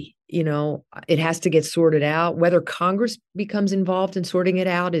 It has to get sorted out. Whether Congress becomes involved in sorting it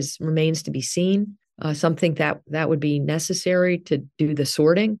out remains to be seen. Some think that would be necessary to do the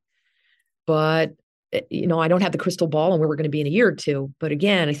sorting. But, I don't have the crystal ball on where we're going to be in a year or two. But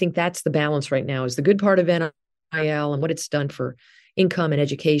again, I think that's the balance right now, is the good part of NIL and what it's done for income and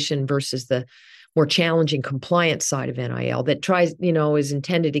education versus the more challenging compliance side of NIL that tries, is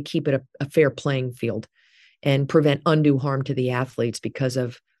intended to keep it a fair playing field and prevent undue harm to the athletes because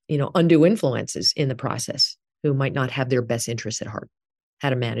of, undue influences in the process who might not have their best interests at heart.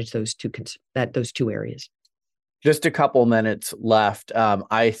 How to manage those two areas. Just a couple minutes left.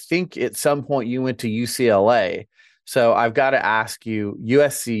 I think at some point you went to UCLA. So I've got to ask you,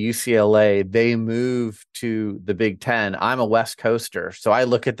 USC, UCLA, they moved to the Big Ten. I'm a West Coaster. So I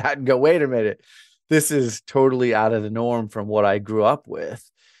look at that and go, wait a minute, this is totally out of the norm from what I grew up with.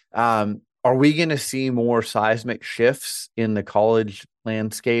 Are we going to see more seismic shifts in the college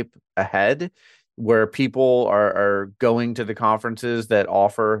landscape ahead, where people are going to the conferences that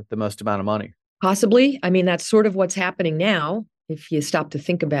offer the most amount of money? Possibly. I mean, that's sort of what's happening now, if you stop to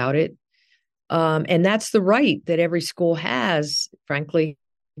think about it. And that's the right that every school has, frankly,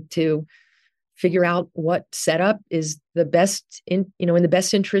 to figure out what setup is the best in the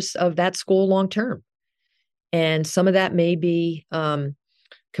best interests of that school long term. And some of that may be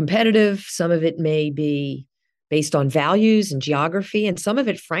competitive, some of it may be based on values and geography, and some of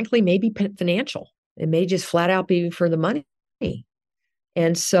it, frankly, may be financial. It may just flat out be for the money.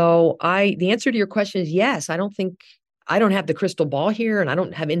 And so the answer to your question is yes. I don't have the crystal ball here, and I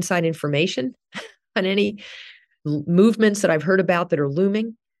don't have inside information on any movements that I've heard about that are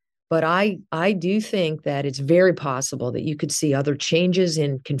looming. But I do think that it's very possible that you could see other changes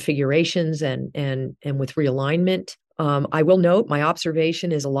in configurations and with realignment. I will note my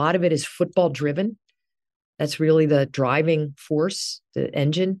observation is a lot of it is football driven. That's really the driving force, the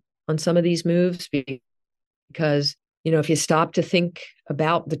engine on some of these moves, because, if you stop to think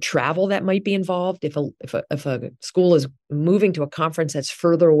about the travel that might be involved, if a school is moving to a conference that's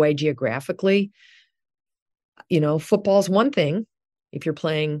further away geographically, football's one thing. If you're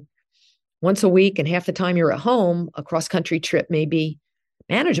playing once a week and half the time you're at home, a cross-country trip may be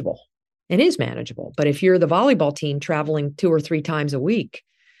manageable and is manageable. But if you're the volleyball team traveling 2 or 3 times a week,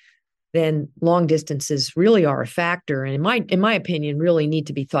 then long distances really are a factor. And in my opinion, really need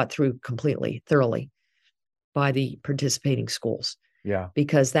to be thought through thoroughly by the participating schools. Yeah.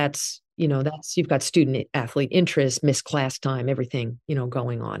 Because that's you've got student athlete interest, missed class time, everything,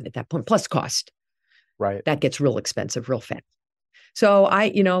 going on at that point, plus cost. Right. That gets real expensive real fast. So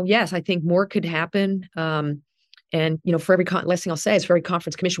yes, I think more could happen. And, for every last thing I'll say is for every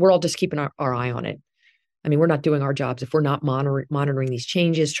conference commission, we're all just keeping our eye on it. I mean, we're not doing our jobs if we're not monitoring these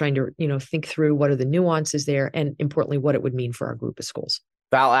changes, trying to, think through what are the nuances there, and importantly, what it would mean for our group of schools.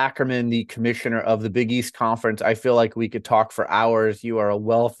 Val Ackerman, the commissioner of the Big East Conference. I feel like we could talk for hours. You are a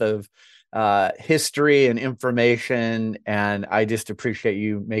wealth of history and information, and I just appreciate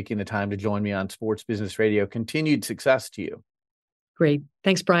you making the time to join me on Sports Business Radio. Continued success to you. Great.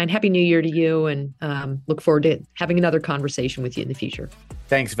 Thanks, Brian. Happy New Year to you, and look forward to having another conversation with you in the future.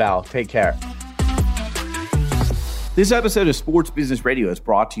 Thanks, Val. Take care. This episode of Sports Business Radio is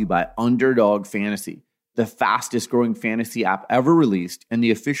brought to you by Underdog Fantasy, the fastest growing fantasy app ever released and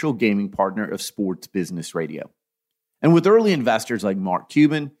the official gaming partner of Sports Business Radio. And with early investors like Mark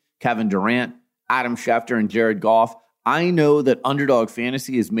Cuban, Kevin Durant, Adam Schefter, and Jared Goff, I know that Underdog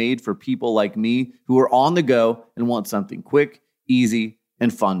Fantasy is made for people like me who are on the go and want something quick, easy,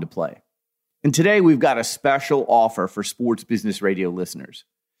 and fun to play. And today we've got a special offer for Sports Business Radio listeners.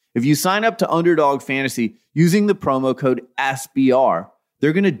 If you sign up to Underdog Fantasy using the promo code SBR,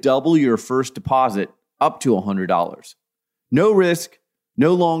 they're going to double your first deposit up to $100. No risk,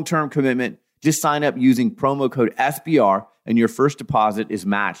 no long-term commitment. Just sign up using promo code SBR and your first deposit is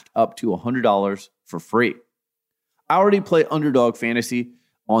matched up to $100 for free. I already play Underdog Fantasy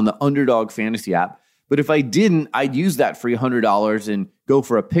on the Underdog Fantasy app, but if I didn't, I'd use that free $100 and go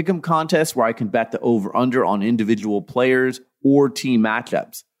for a pick'em contest where I can bet the over-under on individual players or team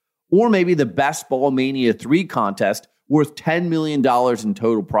matchups. Or maybe the Best Ball Mania 3 contest worth $10 million in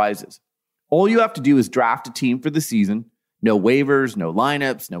total prizes. All you have to do is draft a team for the season. No waivers, no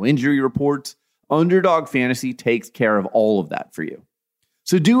lineups, no injury reports. Underdog Fantasy takes care of all of that for you.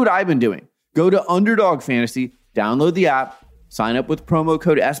 So do what I've been doing. Go to Underdog Fantasy, download the app, sign up with promo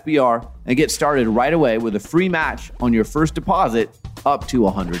code SBR, and get started right away with a free match on your first deposit up to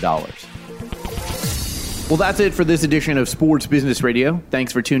 $100. Well, that's it for this edition of Sports Business Radio.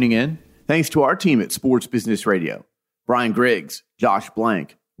 Thanks for tuning in. Thanks to our team at Sports Business Radio, Brian Griggs, Josh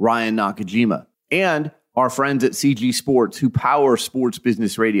Blank, Ryan Nakajima, and our friends at CG Sports who power Sports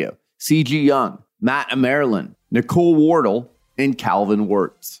Business Radio, CG Young, Matt Amerlin, Nicole Wardle, and Calvin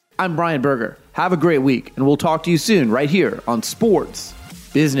Wirtz. I'm Brian Berger. Have a great week, and we'll talk to you soon right here on Sports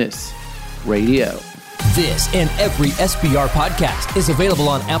Business Radio. This and every SBR podcast is available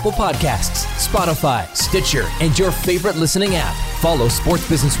on Apple Podcasts, Spotify, Stitcher, and your favorite listening app. Follow Sports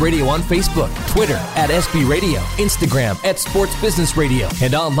Business Radio on Facebook, Twitter @SB Radio, Instagram @Sports Business Radio,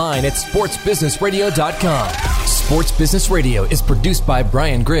 and online at sportsbusinessradio.com. Sports Business Radio is produced by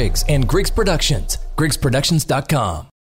Brian Griggs and Griggs Productions, griggsproductions.com.